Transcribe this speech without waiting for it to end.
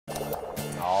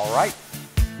All right.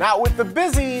 Now, with the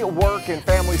busy work and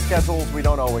family schedules, we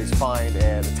don't always find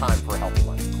the time for a healthy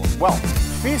lunch, of course. Well,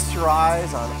 feast your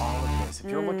eyes on all of this. If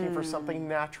you're looking for something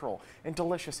natural and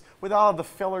delicious with all the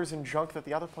fillers and junk that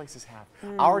the other places have,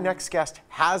 our next guest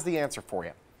has the answer for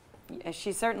you.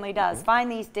 She certainly does.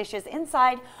 Find these dishes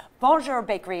inside Bonjour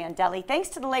Bakery and Deli. Thanks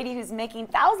to the lady who's making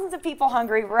thousands of people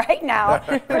hungry right now,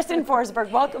 Kristen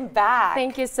Forsberg. Welcome back.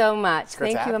 Thank you so much.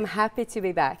 Thank you. I'm happy to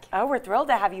be back. Oh, we're thrilled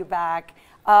to have you back.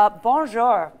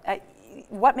 Bonjour.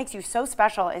 What makes you so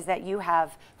special is that you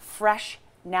have fresh,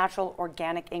 natural,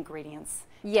 organic ingredients.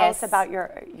 Yes. Tell us about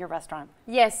your restaurant.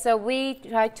 Yes, so we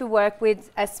try to work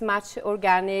with as much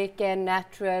organic and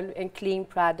natural and clean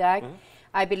product.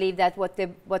 I believe that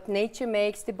what nature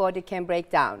makes, the body can break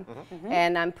down.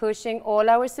 And I'm pushing all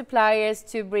our suppliers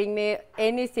to bring me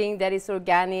anything that is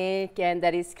organic and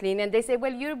that is clean. And they say,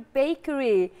 well, your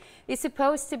bakery is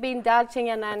supposed to be indulging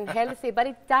and unhealthy, but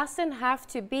it doesn't have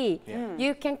to be.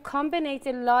 You can combine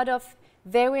a lot of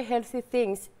very healthy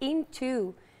things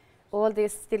into all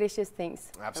these delicious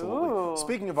things. Absolutely. Ooh.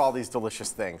 Speaking of all these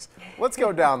delicious things, let's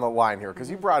go down the line here because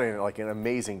you brought in like an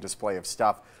amazing display of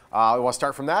stuff. We want to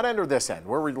start from that end or this end?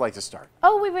 Where would you like to start?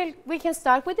 Oh, we can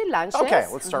start with the lunches. Okay,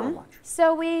 let's start with lunch.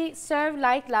 So we serve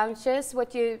light lunches.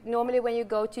 What you normally when you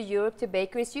go to Europe to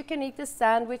bakeries, you can eat a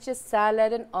sandwich, a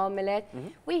salad, an omelette.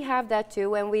 We have that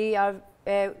too, and we are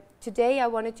today I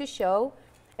wanted to show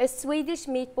a Swedish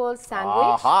meatball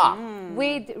sandwich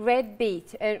with red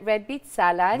beet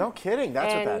salad. No kidding,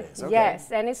 that's what that is. Okay.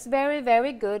 Yes, and it's very,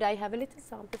 very good. I have a little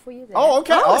sample for you there. Oh,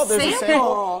 okay. Oh, there's a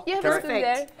sample. You have a spoon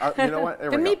there. You know what?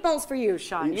 There The we go. meatballs for you,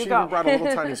 Sean. She You go. even brought a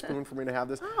little tiny spoon for me to have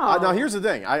this. Now, here's the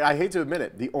thing. I hate to admit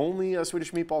it. The only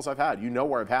Swedish meatballs I've had, you know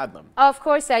where I've had them. Of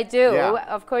course I do. Yeah.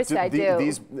 Of course I do.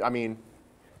 These, I mean,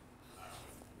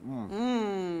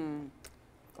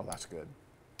 oh, that's good.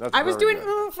 That's I was very doing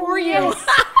good. for you.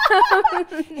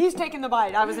 He's taking the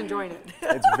bite. I was enjoying it.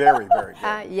 It's very, very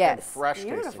good. Yes. And fresh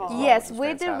tasting. Beautiful. as well, Yes, which is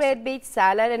with the fantastic. red beet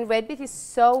salad, and red beet is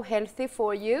so healthy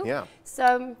for you. Yeah.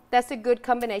 So that's a good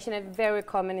combination and very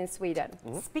common in Sweden.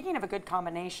 Speaking of a good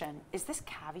combination, is this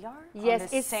caviar Yes, on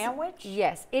this it's sandwich?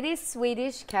 Yes, it is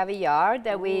Swedish caviar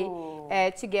that we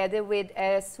together with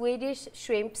a Swedish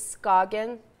shrimp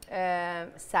skagen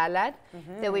salad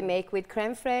that we make with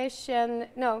creme fraiche and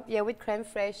with creme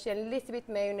fraiche and a little bit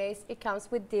mayonnaise. It comes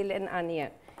with dill and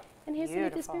onion. And here's a little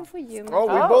Beautiful. spoon for you. Oh,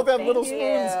 we both have little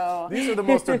thank spoons. you. These are the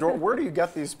most adorable. Where do you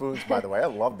get these spoons, by the way? I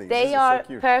love these. They These are so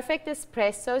cute. perfect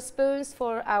espresso spoons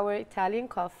for our Italian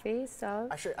coffee. So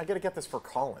Actually, I got to get this for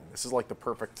Colin. This is like the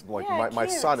perfect, like Yeah, my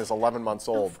cute. son is 11 months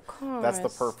old. course, That's the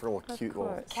perfect little of cute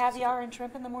little. course. Caviar and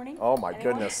shrimp in the morning? Oh my Anyone?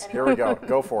 goodness. Here Anyone? we go.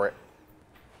 Go for it.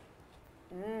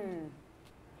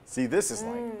 See, this is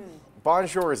like,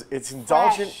 bonjour is, it's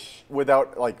indulgent Fresh.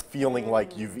 without like feeling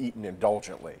like you've eaten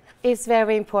indulgently. it's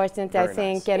very important, I Very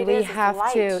think, nice. and It we is, it's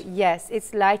have to. light. Yes,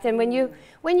 it's light, and when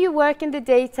you work in the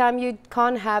daytime, you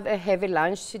can't have a heavy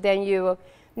lunch. Then you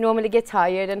normally get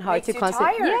tired and hard Makes to you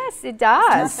concentrate. tired. Yes, it Do you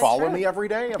does. follow me every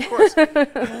day? Of course.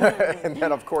 And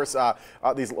then, of course,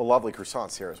 these lovely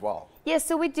croissants here as well. Yes,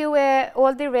 so we do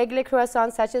all the regular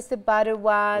croissants, such as the butter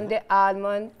one, the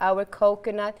almond, our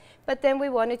coconut. But then we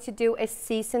wanted to do a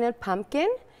seasonal pumpkin.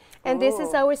 And this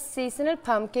is our seasonal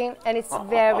pumpkin, and it's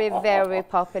very, very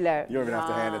popular. You don't even have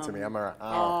to hand it to me. I'm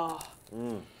all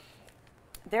right.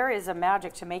 There is a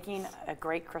magic to making a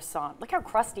great croissant. Look how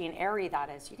crusty and airy that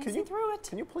is. You can see through it.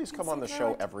 Can you please come on the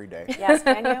show every day? Yes,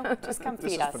 can you? Just come This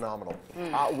feed is us. phenomenal.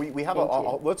 We have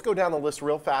let's go down the list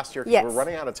real fast here because Yes. we're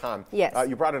running out of time. Yes.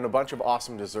 You brought in a bunch of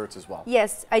awesome desserts as well.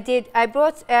 Yes, I did. I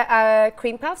brought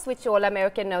cream puffs, which all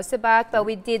American knows about, but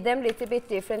we did them a little bit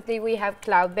differently. We have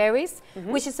cloudberries,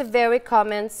 which is a very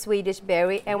common Swedish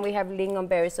berry, and we have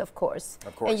lingonberries, of course.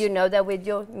 Of course. And you know that with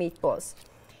your meatballs.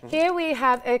 Here we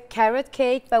have a carrot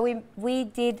cake, but we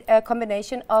did a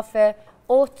combination of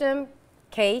autumn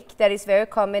cake that is very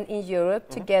common in Europe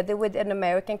together with an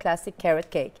American classic carrot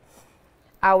cake.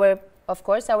 Of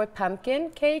course, our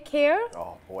pumpkin cake here.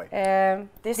 Oh boy.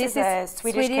 This is a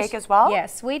Swedish cake as well?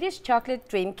 Yes, Swedish chocolate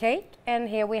dream cake. And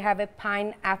here we have a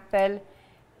pineapple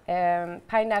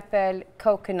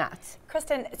coconut.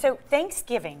 Kristen, so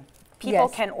Thanksgiving, people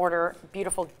Yes. can order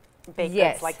beautiful baked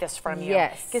Yes. goods like this from you.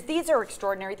 Yes. Because these are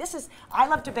extraordinary. I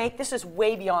love to bake. This is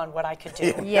way beyond what I could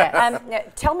do. Yes.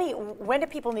 Tell me, when do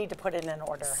people need to put in an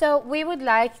order? So we would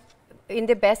like, in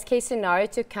the best case scenario,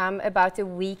 to come about a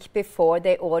week before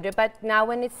they order. But now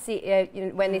when it's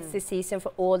it's the season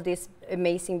for all this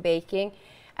amazing baking,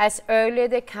 as earlier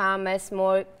they come, as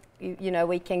more you know,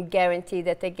 we can guarantee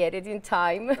that they get it in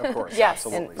time. Of course, Yes,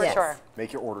 absolutely. for sure.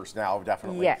 Make your orders now,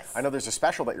 definitely. Yes. I know there's a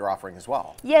special that you're offering as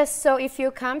well. Yes, so if you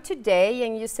come today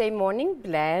and you say morning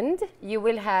blend, you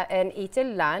will have and eat a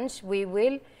lunch. We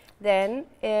will then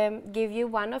give you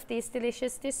one of these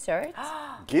delicious desserts.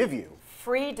 Give you?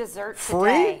 Free dessert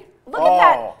Free? today. Look Oh. at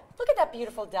that. Look at that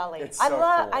beautiful deli. It's I so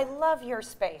love cool. I love your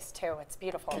space too. It's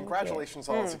beautiful. Congratulations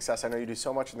on all the success. I know you do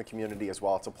so much in the community as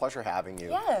well. It's a pleasure having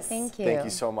you. Yes. Thank you. Thank you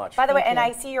so much. By the way, Thank and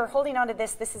you. I see you're holding on to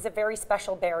this. This is a very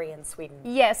special berry in Sweden.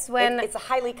 Yes, when It's a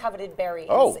highly coveted berry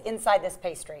Oh. inside this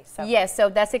pastry. So. yes, so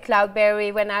that's a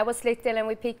cloudberry. When I was little and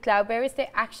we picked cloudberries,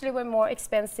 they actually were more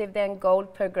expensive than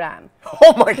gold per gram.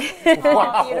 Oh my God.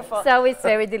 Oh, beautiful. So it's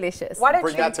very delicious. Why don't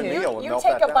Bring that to Neil and you melt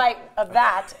take that a down. bite of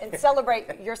that and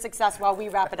celebrate your success while we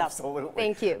wrap it up. Absolutely.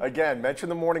 Thank you. Again, mention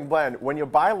the morning blend. When you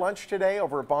buy lunch today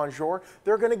over at Bonjour,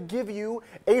 they're going to give you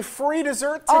a free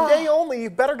dessert today only. You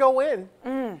better go in.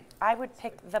 I would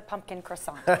pick the pumpkin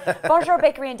croissant. Bonjour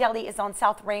Bakery and Deli is on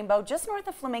South Rainbow, just north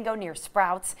of Flamingo near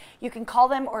Sprouts. You can call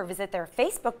them or visit their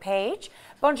Facebook page.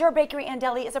 Bonjour Bakery and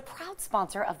Deli is a proud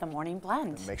sponsor of the Morning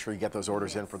Blend. Make sure you get those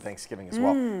orders in for Thanksgiving as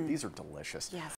well. These are delicious. Yes.